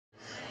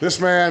This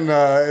man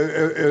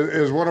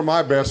is one of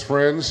my best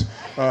friends.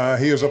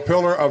 He is a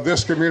pillar of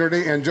this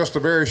community. In just a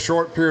very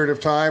short period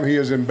of time, he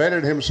has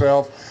embedded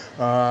himself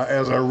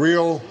as a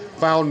real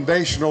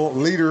foundational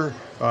leader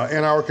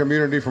in our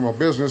community from a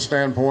business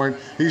standpoint.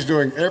 He's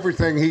doing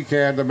everything he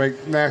can to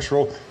make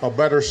Nashville a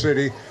better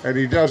city, and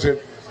he does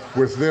it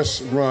with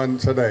this run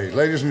today.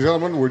 Ladies and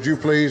gentlemen, would you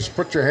please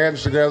put your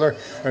hands together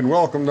and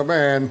welcome the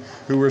man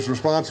who is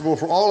responsible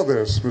for all of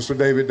this, Mr.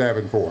 David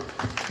Davoudpour.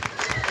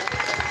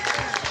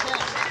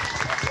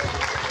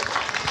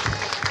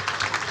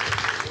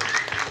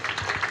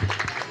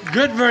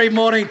 Good very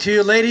morning to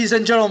you, ladies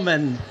and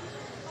gentlemen.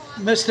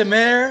 Mr.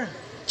 Mayor,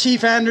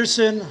 Chief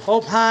Anderson,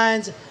 Hope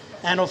Hines,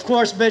 and of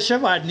course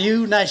Bishop, our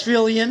new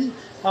Nashvilleian,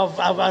 of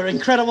our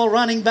incredible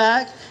running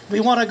back. We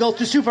want to go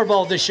to Super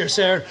Bowl this year,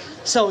 sir.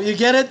 So you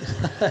get it?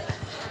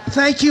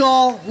 Thank you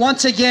all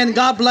once again.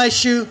 God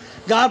bless you.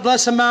 God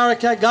bless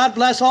America. God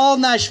bless all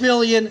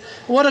Nashvilleian.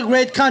 What a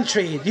great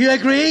country. Do you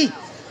agree?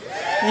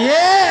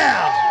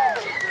 Yeah,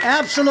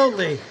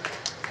 absolutely.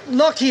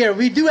 Look here,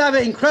 we do have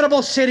an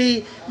incredible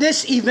city.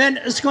 This event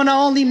is going to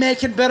only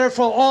make it better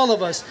for all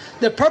of us.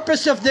 The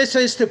purpose of this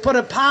is to put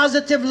a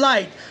positive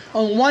light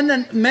on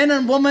men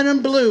and women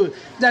in blue,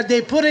 that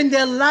they put in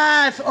their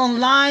life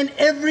online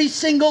every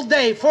single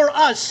day for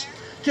us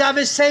to have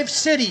a safe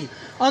city.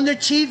 Under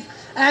Chief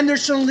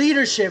Anderson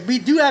leadership, we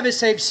do have a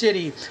safe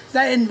city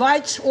that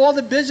invites all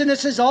the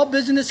businesses, all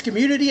business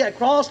community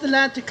across the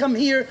land to come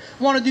here,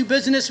 want to do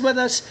business with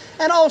us,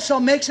 and also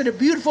makes it a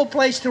beautiful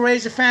place to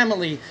raise a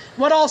family.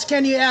 What else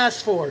can you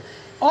ask for?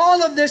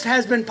 All of this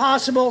has been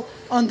possible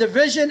under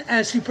vision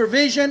and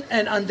supervision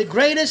and under the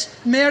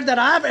greatest mayor that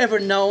I've ever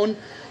known.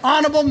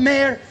 Honorable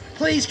Mayor,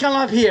 please come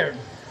up here.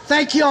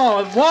 Thank you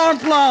all. Warm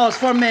applause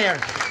for Mayor.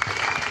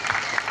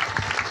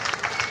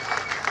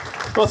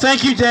 Well,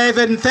 thank you,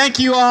 David, and thank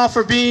you all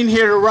for being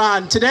here to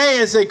run. Today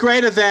is a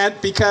great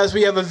event because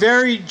we have a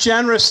very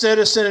generous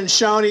citizen in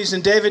Shoney's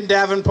and David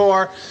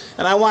Davoudpour,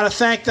 and I want to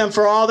thank them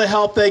for all the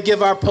help they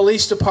give our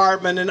police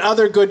department and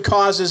other good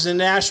causes in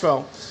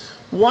Nashville.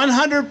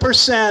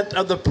 100%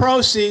 of the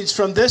proceeds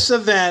from this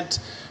event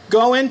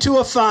go into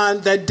a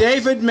fund that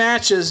David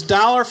matches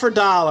dollar for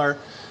dollar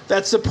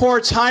that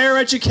supports higher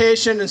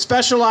education and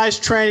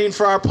specialized training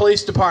for our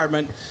police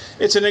department.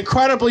 It's an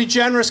incredibly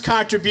generous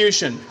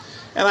contribution.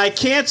 And I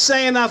can't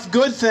say enough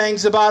good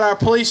things about our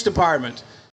police department.